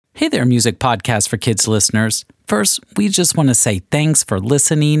Hey there, Music Podcast for Kids listeners. First, we just want to say thanks for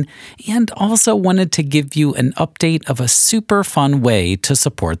listening and also wanted to give you an update of a super fun way to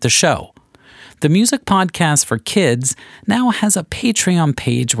support the show. The Music Podcast for Kids now has a Patreon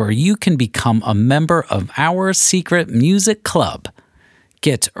page where you can become a member of our secret music club.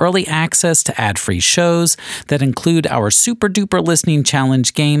 Get early access to ad-free shows that include our Super Duper Listening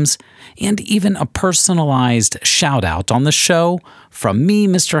Challenge games and even a personalized shout-out on the show from me,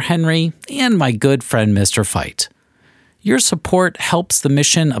 Mr. Henry, and my good friend, Mr. Fight. Your support helps the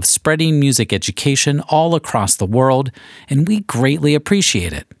mission of spreading music education all across the world, and we greatly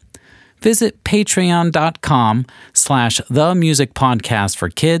appreciate it. Visit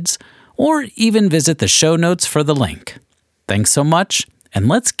patreon.com/themusicpodcastforkids or even visit the show notes for the link. Thanks so much, and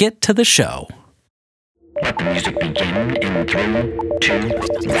let's get to the show. Let the music begin in 3, 2,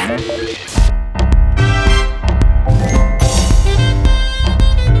 1.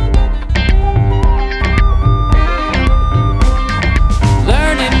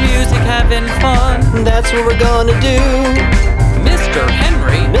 Learning music, having fun. That's what we're gonna do. Mr.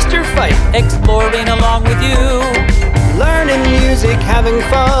 Henry, Mr. Fight. exploring along with you. Learning music, having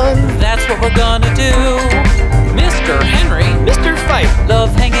fun. That's what we're gonna do. Mr. Henry, Mr. Fight.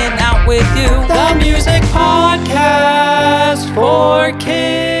 love hanging out with you. The Music Podcast for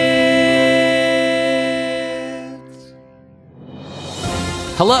Kids.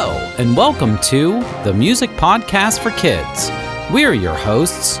 Hello, and welcome to the Music Podcast for Kids. We're your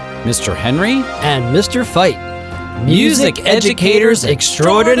hosts, Mr. Henry and Mr. Fight. Music educators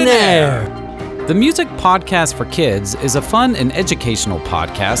extraordinaire. The Music Podcast for Kids is a fun and educational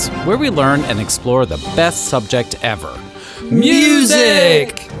podcast where we learn and explore the best subject ever,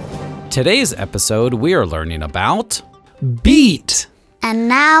 music! Today's episode, we are learning about Beat. And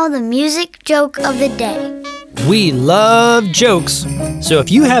now the music joke of the day. We love jokes. So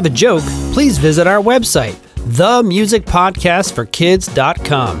if you have a joke, please visit our website,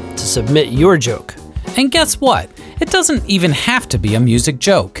 themusicpodcastforkids.com, to submit your joke. And guess what? It doesn't even have to be a music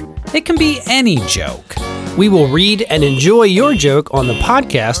joke. It can be any joke. We will read and enjoy your joke on the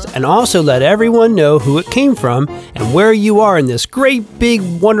podcast and also let everyone know who it came from and where you are in this great, big,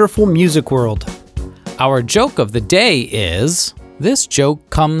 wonderful music world. Our joke of the day is, this joke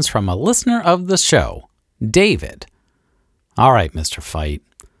comes from a listener of the show, David. All right, Mr. Fight.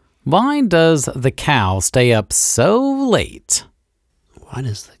 Why does the cow stay up so late? Why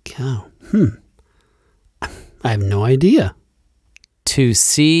does the cow? I have no idea. To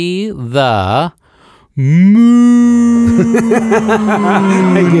see the moon.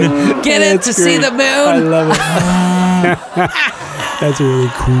 Get it? To see the moon? I love it. That's a really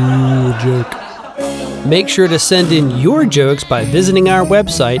cool joke. Make sure to send in your jokes by visiting our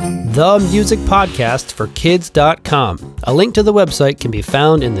website, themusicpodcastforkids.com. A link to the website can be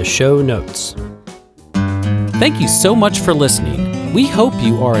found in the show notes. Thank you so much for listening. We hope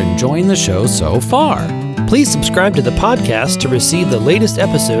you are enjoying the show so far. Please subscribe to the podcast to receive the latest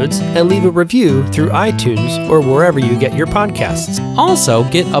episodes and leave a review through iTunes or wherever you get your podcasts. Also,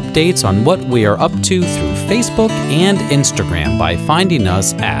 get updates on what we are up to through Facebook and Instagram by finding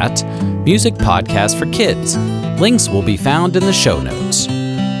us at Music Podcast for Kids. Links will be found in the show notes.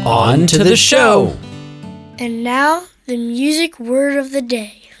 On to the show! And now the music word of the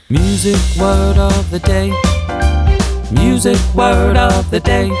day. Music word of the day. Music word of the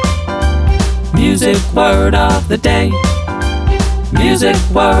day. Music word of the day. Music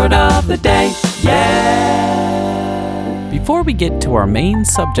word of the day. Yeah! Before we get to our main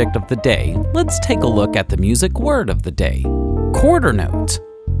subject of the day, let's take a look at the music word of the day. Quarter note.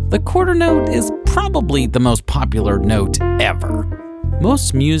 The quarter note is probably the most popular note ever.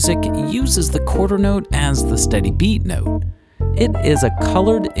 Most music uses the quarter note as the steady beat note. It is a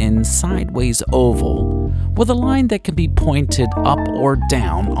colored-in sideways oval with a line that can be pointed up or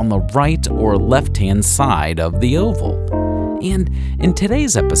down on the right or left-hand side of the oval. And in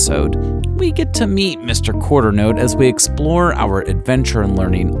today's episode, we get to meet Mr. Quarter Note as we explore our adventure in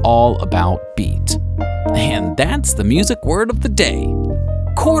learning all about beat. And that's the music word of the day,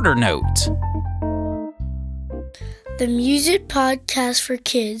 quarter note. The Music Podcast for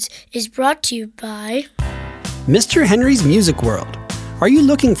Kids is brought to you by Mr. Henry's Music World. Are you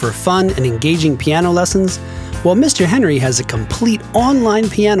looking for fun and engaging piano lessons? Well, Mr. Henry has a complete online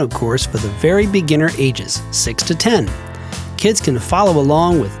piano course for the very beginner ages, 6 to 10. Kids can follow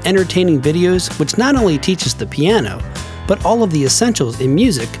along with entertaining videos, which not only teaches the piano, but all of the essentials in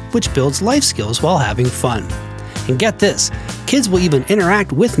music, which builds life skills while having fun. And get this, kids will even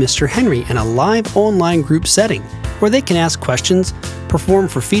interact with Mr. Henry in a live online group setting, where they can ask questions, perform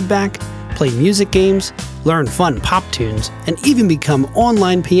for feedback, play music games, learn fun pop tunes, and even become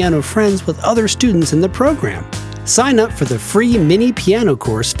online piano friends with other students in the program. Sign up for the free mini piano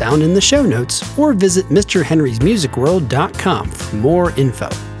course found in the show notes or visit MrHenry'sMusicWorld.com for more info.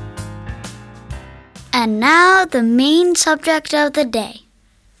 And now the main subject of the day.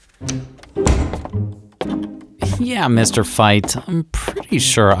 Yeah, Mr. Fight, I'm pretty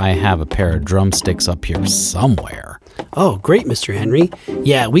sure I have a pair of drumsticks up here somewhere. Oh, great, Mr. Henry.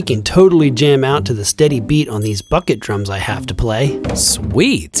 Yeah, we can totally jam out to the steady beat on these bucket drums I have to play.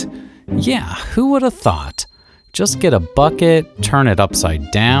 Sweet. Yeah, who would have thought? Just get a bucket, turn it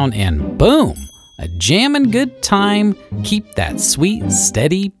upside down, and boom! A jammin' good time. Keep that sweet,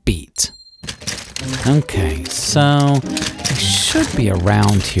 steady beat. Okay, so it should be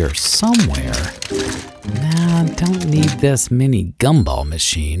around here somewhere. Nah, don't need this mini gumball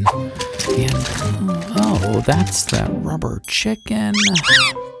machine. And, oh, that's that rubber chicken.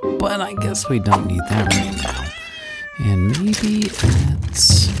 But I guess we don't need that right now. And maybe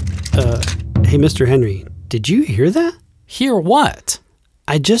it's... Hey, Mr. Henry, did you hear that? Hear what?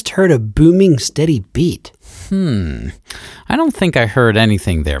 I just heard a booming, steady beat. I don't think I heard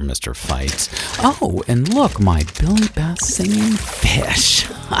anything there, Mr. Fight. Oh, and look, my Billy Bass singing fish.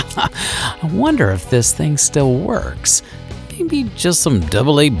 I wonder if this thing still works. Maybe just some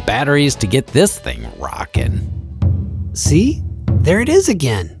AA batteries to get this thing rocking. See? There it is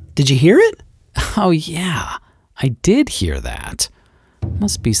again. Did you hear it? Oh, yeah, I did hear that.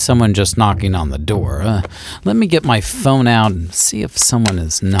 Must be someone just knocking on the door. Let me get my phone out and see if someone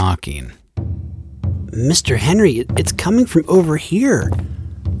is knocking. Mr. Henry, it's coming from over here.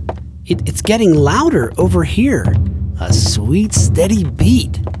 It's getting louder over here. A sweet, steady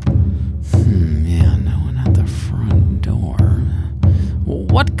beat. Yeah, no one at the front door.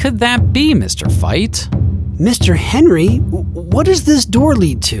 What could that be, Mr. Fight? Mr. Henry, what does this door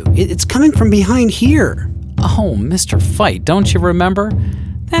lead to? It's coming from behind here. Oh, Mr. Fight, don't you remember?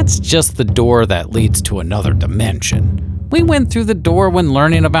 That's just the door that leads to another dimension. We went through the door when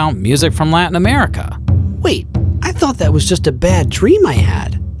learning about music from Latin America. Wait, I thought that was just a bad dream I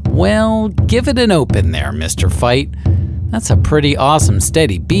had. Well, give it an open there, Mr. Fight. That's a pretty awesome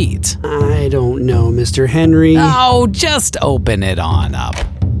steady beat. I don't know, Mr. Henry. Oh, just open it on up.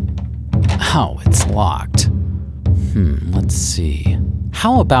 Oh, it's locked. Let's see.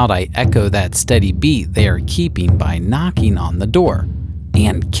 How about I echo that steady beat they are keeping by knocking on the door?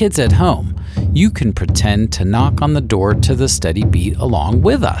 And kids at home, you can pretend to knock on the door to the steady beat along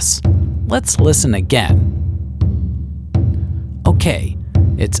with us. Let's listen again. Okay,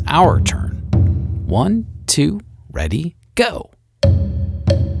 it's our turn. 1, 2, ready, go.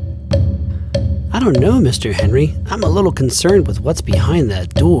 I don't know, Mr. Henry. I'm a little concerned with what's behind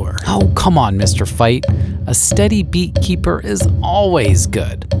that door. Oh, come on, Mr. Fight. A steady beat keeper is always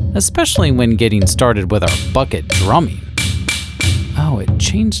good, especially when getting started with our bucket drumming. Oh, it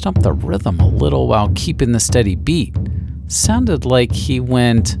changed up the rhythm a little while keeping the steady beat. Sounded like he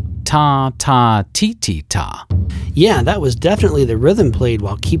went ta ta ti ti ta. Yeah, that was definitely the rhythm played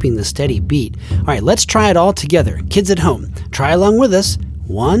while keeping the steady beat. All right, let's try it all together. Kids at home, try along with us.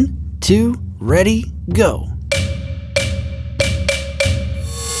 1, 2, ready, go.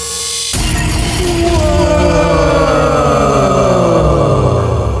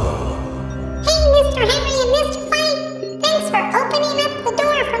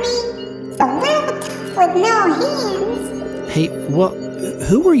 Hey, well,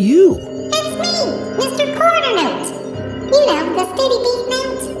 who are you? It's me, Mr. Quarter Note. You know, the steady beat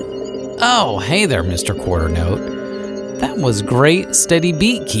note. Oh, hey there, Mr. Quarter Note. That was great steady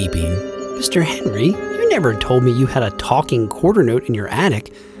beat keeping. Mr. Henry, you never told me you had a talking quarter note in your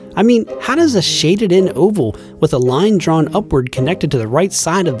attic. I mean, how does a shaded-in oval with a line drawn upward connected to the right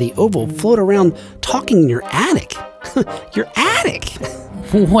side of the oval float around talking in your attic? Your attic?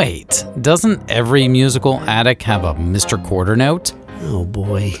 Wait, doesn't every musical attic have a Mr. Quarter Note? Oh,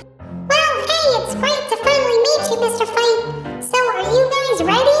 boy. Well, hey, it's great to finally meet you, Mr. Fight. So, are you guys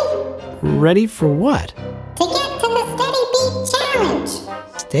ready? Ready for what? To get to the Steady Beat Challenge.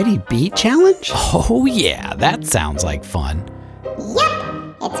 Steady Beat Challenge? Oh yeah, that sounds like fun.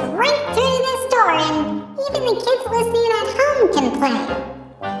 Yep, it's right through this door, and even the kids listening at home can play.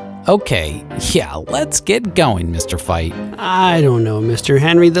 Okay, yeah, let's get going, Mr. Fight. I don't know, Mr.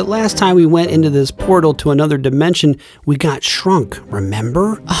 Henry. The last time we went into this portal to another dimension, we got shrunk,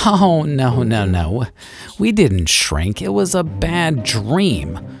 remember? Oh, no. We didn't shrink. It was a bad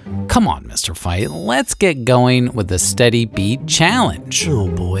dream. Come on, Mr. Fight, let's get going with the Steady Beat Challenge. Oh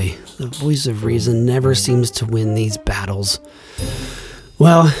boy, the voice of reason never seems to win these battles.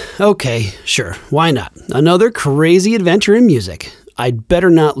 Well, okay, sure, why not? Another crazy adventure in music. I'd better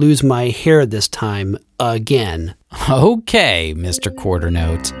not lose my hair this time again. Okay, Mr.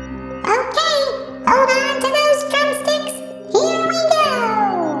 Quarternote. Okay, hold on to those drumsticks. Here we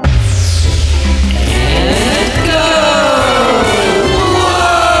go.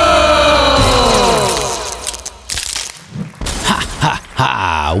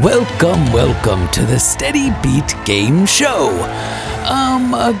 Welcome to the Steady Beat Game Show.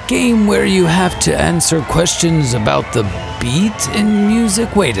 A game where you have to answer questions about the beat in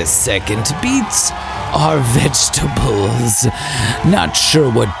music. Wait a second, beats are vegetables. Not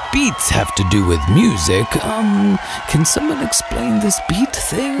sure what beats have to do with music. Can someone explain this beat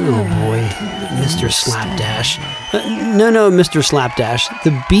thing? Oh boy, Mr. Slapdash. No, Mr. Slapdash.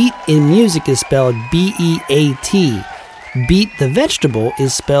 The beat in music is spelled B-E-A-T. Beet the vegetable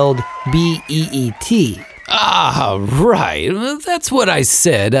is spelled B-E-E-T. Ah, right. That's what I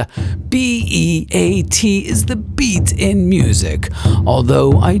said. B-E-A-T is the beat in music.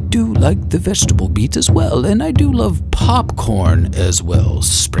 Although I do like the vegetable beat as well, and I do love popcorn as well.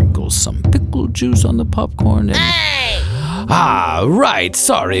 Sprinkle some pickle juice on the popcorn and... Ah, right.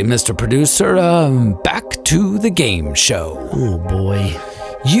 Sorry, Mr. Producer. Back to the game show. Oh boy.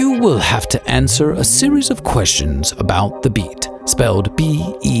 You will have to answer a series of questions about the beat, spelled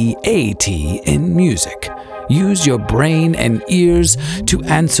B-E-A-T in music. Use your brain and ears to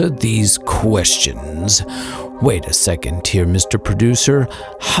answer these questions. Wait a second here, Mr. Producer.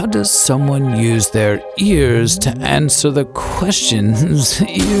 How does someone use their ears to answer the questions?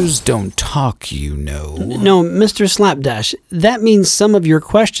 Ears don't talk, you know. No, Mr. Slapdash, that means some of your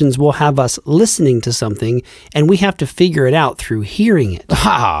questions will have us listening to something, and we have to figure it out through hearing it.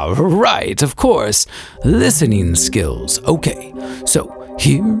 Ah, right, of course. Listening skills. Okay, so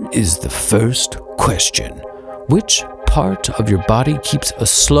here is the first question. Which part of your body keeps a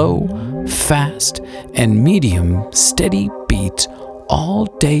slow, fast, and medium steady beat all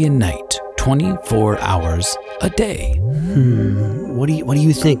day and night, 24 hours a day? What do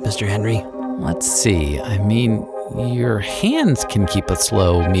you think, Mr. Henry? Let's see. I mean, your hands can keep a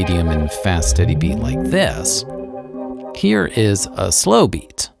slow, medium, and fast steady beat like this. Here is a slow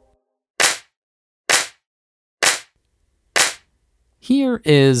beat. Here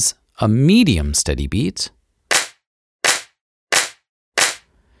is a medium steady beat.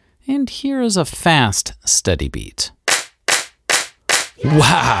 And here is a fast, steady beat.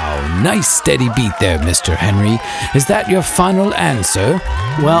 Wow, nice steady beat there, Mr. Henry. Is that your final answer?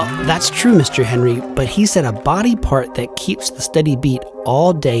 Well, that's true, Mr. Henry, but he said a body part that keeps the steady beat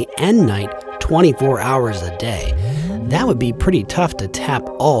all day and night, 24 hours a day. That would be pretty tough to tap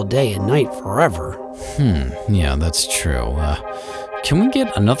all day and night forever. Yeah, that's true. Can we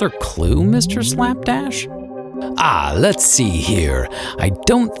get another clue, Mr. Slapdash? Ah, let's see here. I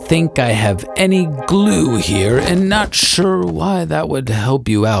don't think I have any glue here, and not sure why that would help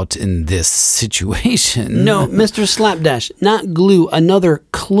you out in this situation. No, Mr. Slapdash, not glue, another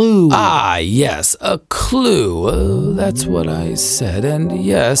clue. Ah, yes, a clue. That's what I said, and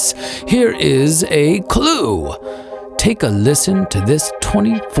yes, here is a clue. Take a listen to this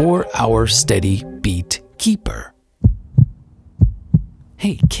 24-hour steady beat keeper.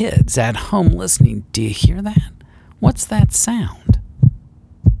 Hey, kids at home listening, do you hear that? What's that sound?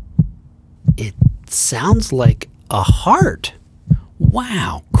 It sounds like a heart.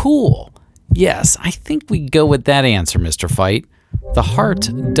 Wow, cool. Yes, I think we go with that answer, Mr. Fight. The heart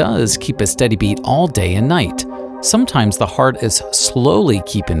does keep a steady beat all day and night. Sometimes the heart is slowly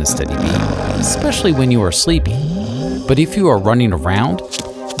keeping a steady beat, especially when you are sleepy. But if you are running around,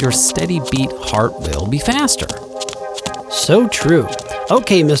 your steady beat heart will be faster. So true.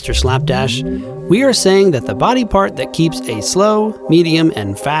 Okay, Mr. Slapdash, we are saying that the body part that keeps a slow, medium,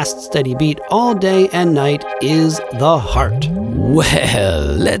 and fast steady beat all day and night is the heart. Well,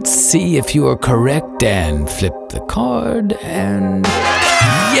 let's see if you are correct and flip the card and...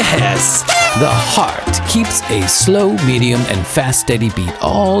 Yes! The heart keeps a slow, medium, and fast steady beat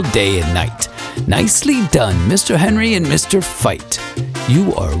all day and night. Nicely done, Mr. Henry and Mr. Fight.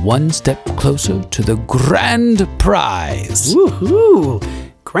 You are one step closer to the grand prize. Woohoo!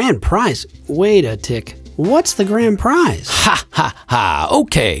 Grand prize? Wait a tick. What's the grand prize? Ha ha ha.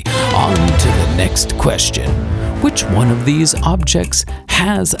 Okay, on to the next question. Which one of these objects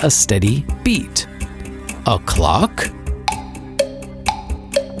has a steady beat? A clock?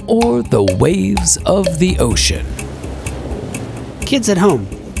 Or the waves of the ocean? Kids at home,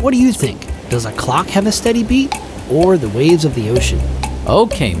 what do you think? Does a clock have a steady beat or the waves of the ocean?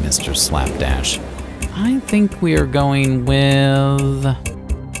 Okay, Mr. Slapdash. I think we are going with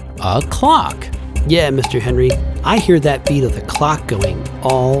a clock. Yeah, Mr. Henry, I hear that beat of the clock going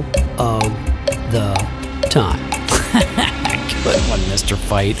all of the time. good one, Mr.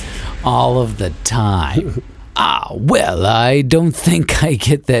 Fight. All of the time. Well, I don't think I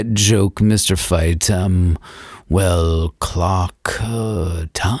get that joke, Mr. Fight. Clock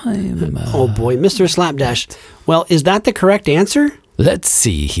time. Oh boy, Mr. Slapdash. Well, is that the correct answer? Let's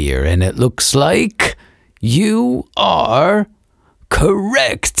see here, and it looks like you are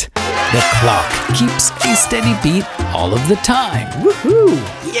correct. The clock keeps a steady beat all of the time. Woohoo!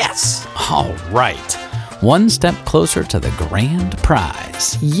 Yes! All right. One step closer to the grand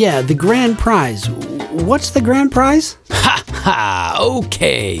prize. Yeah, the grand prize. What's the grand prize? Ha!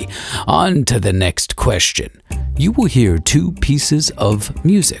 Okay. On to the next question. You will hear two pieces of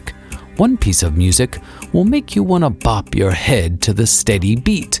music. One piece of music will make you want to bop your head to the steady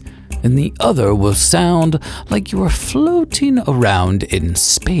beat, and the other will sound like you are floating around in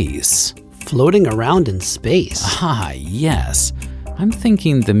space. Floating around in space? Yes. I'm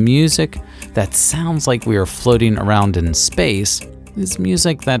thinking the music that sounds like we are floating around in space is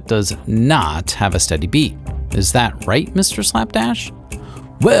music that does not have a steady beat. Is that right, Mr. Slapdash?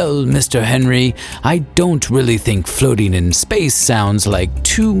 Well, Mr. Henry, I don't really think floating in space sounds like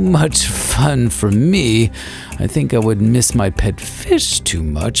too much fun for me. I think I would miss my pet fish too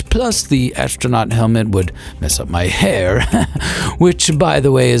much, plus the astronaut helmet would mess up my hair, which, by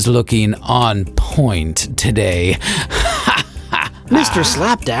the way, is looking on point today. Mr.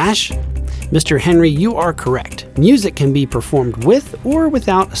 Slapdash! Mr. Henry, you are correct. Music can be performed with or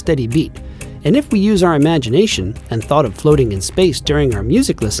without a steady beat. And if we use our imagination and thought of floating in space during our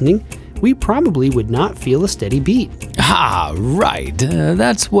music listening, we probably would not feel a steady beat. Right.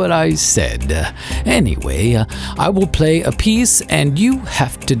 That's what I said. Anyway, I will play a piece and you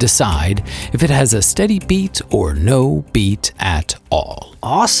have to decide if it has a steady beat or no beat at all.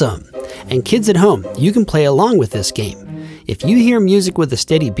 Awesome! And kids at home, you can play along with this game. If you hear music with a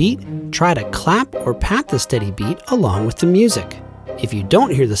steady beat, try to clap or pat the steady beat along with the music. If you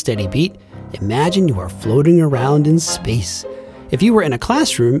don't hear the steady beat, imagine you are floating around in space. If you were in a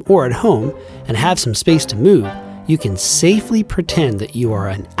classroom or at home and have some space to move, you can safely pretend that you are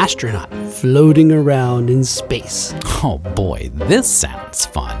an astronaut floating around in space. Oh boy, this sounds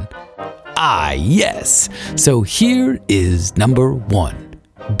fun. Yes. So here is number 1.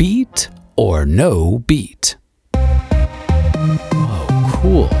 Beat or no beat? Whoa,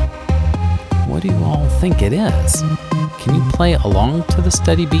 cool. What do you all think it is? Can you play along to the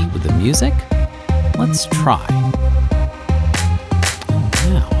steady beat with the music? Let's try.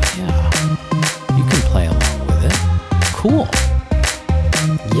 Oh, yeah. You can play along with it. Cool.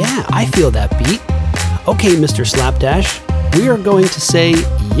 Yeah, I feel that beat. Okay, Mr. Slapdash, we are going to say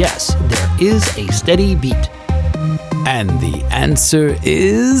yes, there is a steady beat. And the answer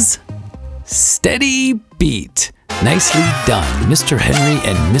is steady beat. Nicely done, Mr. Henry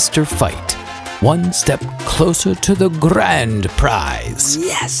and Mr. Fight. One step closer to the grand prize.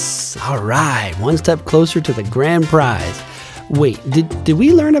 Yes! All right, one step closer to the grand prize. Wait, did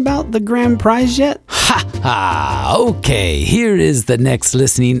we learn about the grand prize yet? Okay, here is the next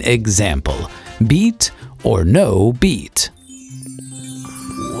listening example. Beat or no beat?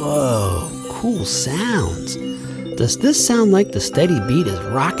 Whoa, cool sounds. Does this sound like the steady beat is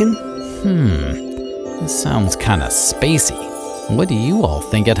rocking? This sounds kind of spacey. What do you all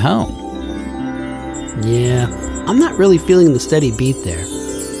think at home? Yeah, I'm not really feeling the steady beat there.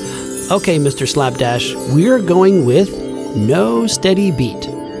 Okay, Mr. Slapdash, we're going with no steady beat.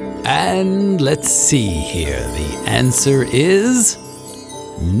 And let's see here. The answer is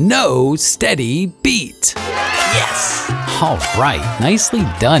no steady beat. Yes! All right, nicely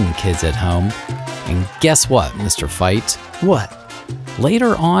done, kids at home. And guess what, Mr. Fight? What?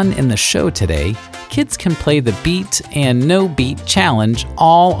 Later on in the show today, kids can play the beat and no beat challenge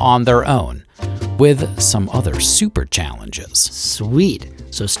all on their own, with some other super challenges. Sweet.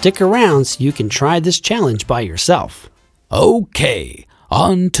 So stick around so you can try this challenge by yourself. Okay,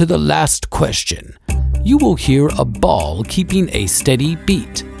 on to the last question. You will hear a ball keeping a steady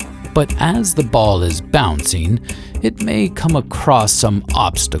beat, but as the ball is bouncing, it may come across some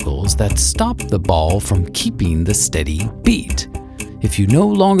obstacles that stop the ball from keeping the steady beat. If you no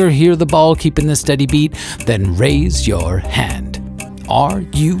longer hear the ball keeping the steady beat, then raise your hand. Are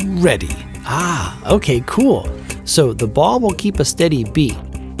you ready? Okay, cool. So the ball will keep a steady beat,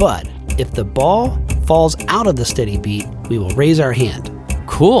 but if the ball falls out of the steady beat, we will raise our hand.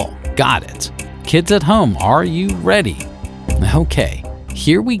 Cool, got it. Kids at home, are you ready? Okay,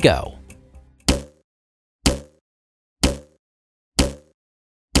 here we go.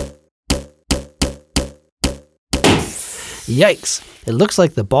 Yikes! It looks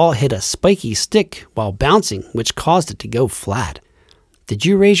like the ball hit a spiky stick while bouncing, which caused it to go flat. Did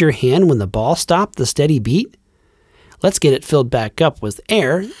you raise your hand when the ball stopped the steady beat? Let's get it filled back up with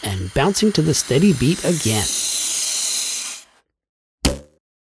air and bouncing to the steady beat again.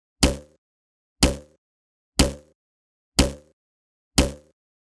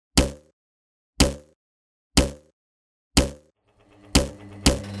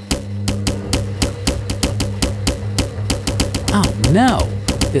 Oh no,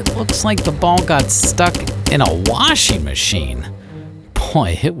 it looks like the ball got stuck in a washing machine.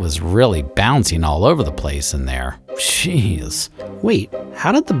 Boy, it was really bouncing all over the place in there. Jeez. Wait,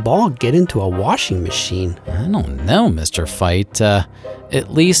 how did the ball get into a washing machine? I don't know, Mr. Fight.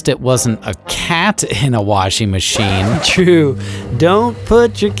 At least it wasn't a cat in a washing machine. True. Don't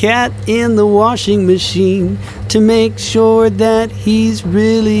put your cat in the washing machine to make sure that he's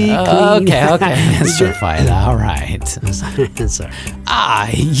really clean. Okay, Mr. Fight. All right. Sorry.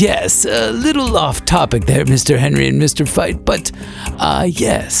 Yes, a little off topic there, Mr. Henry and Mr. Fight, but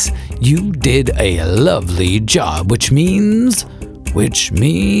yes, you did a lovely job, which means...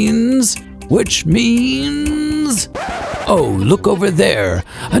 Oh, look over there.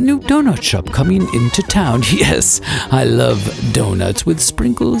 A new donut shop coming into town. Yes, I love donuts with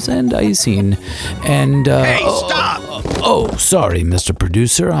sprinkles and icing. And, Hey, stop! Oh, sorry, Mr.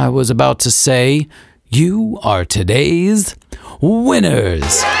 Producer. I was about to say, you are today's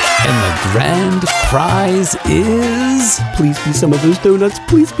winners. And the grand prize is... Please be some of those donuts.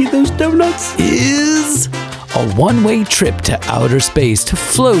 Please be those donuts. Is... a one-way trip to outer space to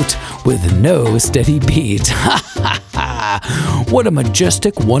float with no steady beat. What a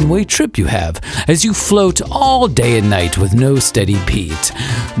majestic one-way trip you have as you float all day and night with no steady beat.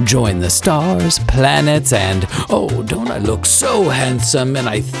 Join the stars, planets, and oh, don't I look so handsome? And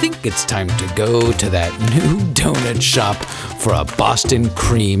I think it's time to go to that new donut shop for a Boston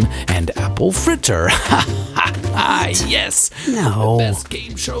cream and apple fritter. Yes. No. The best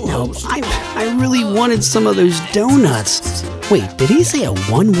game show No, host. I really wanted some of those donuts. Wait, did he say a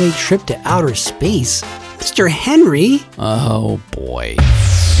one-way trip to outer space? Mr. Henry? Oh boy.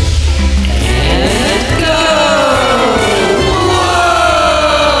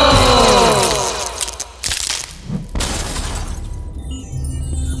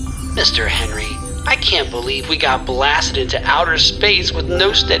 Mr. Henry, I can't believe we got blasted into outer space with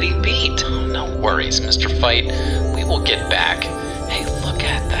no steady beat. No worries, Mr. Fight. We will get back. Hey, look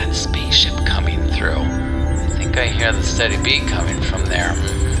at that spaceship coming through. I think I hear the steady beat coming from there.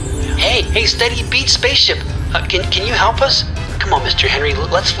 Hey, steady beat spaceship. Can you help us? Come on, Mr. Henry,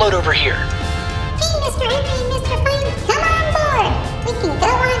 let's float over here. Hey, Mr. Henry and Mr. Fight, come on board. We can go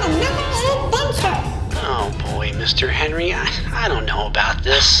on another adventure. Oh boy, Mr. Henry, I don't know about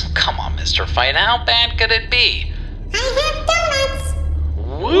this. Come on, Mr. Fight. How bad could it be? I have donuts.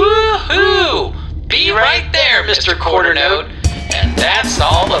 Woohoo! Be right there, Mr. Quarter Note. And that's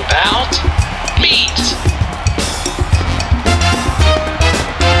all about beat.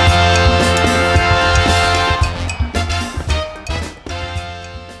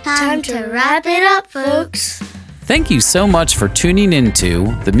 Time to wrap it up, folks. Thank you so much for tuning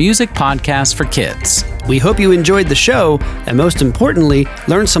into the Music Podcast for Kids. We hope you enjoyed the show, and most importantly,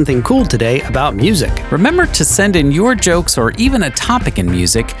 learned something cool today about music. Remember to send in your jokes or even a topic in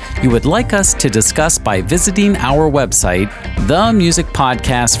music you would like us to discuss by visiting our website,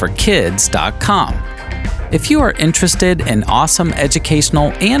 themusicpodcastforkids.com. If you are interested in awesome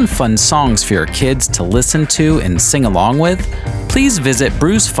educational and fun songs for your kids to listen to and sing along with, please visit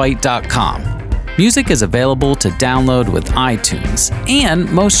brucefight.com. Music is available to download with iTunes and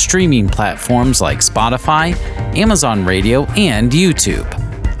most streaming platforms like Spotify, Amazon Radio, and YouTube.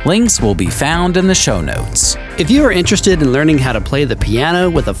 Links will be found in the show notes. If you are interested in learning how to play the piano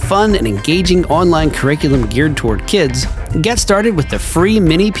with a fun and engaging online curriculum geared toward kids, get started with the free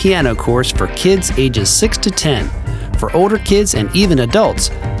mini piano course for kids ages 6 to 10. For older kids and even adults,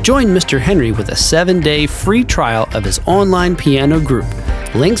 join Mr. Henry with a 7-day free trial of his online piano group.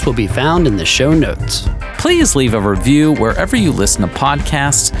 Links will be found in the show notes. Please leave a review wherever you listen to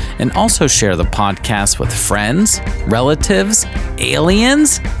podcasts and also share the podcast with friends, relatives,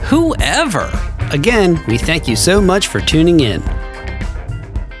 aliens, whoever. Again, we thank you so much for tuning in.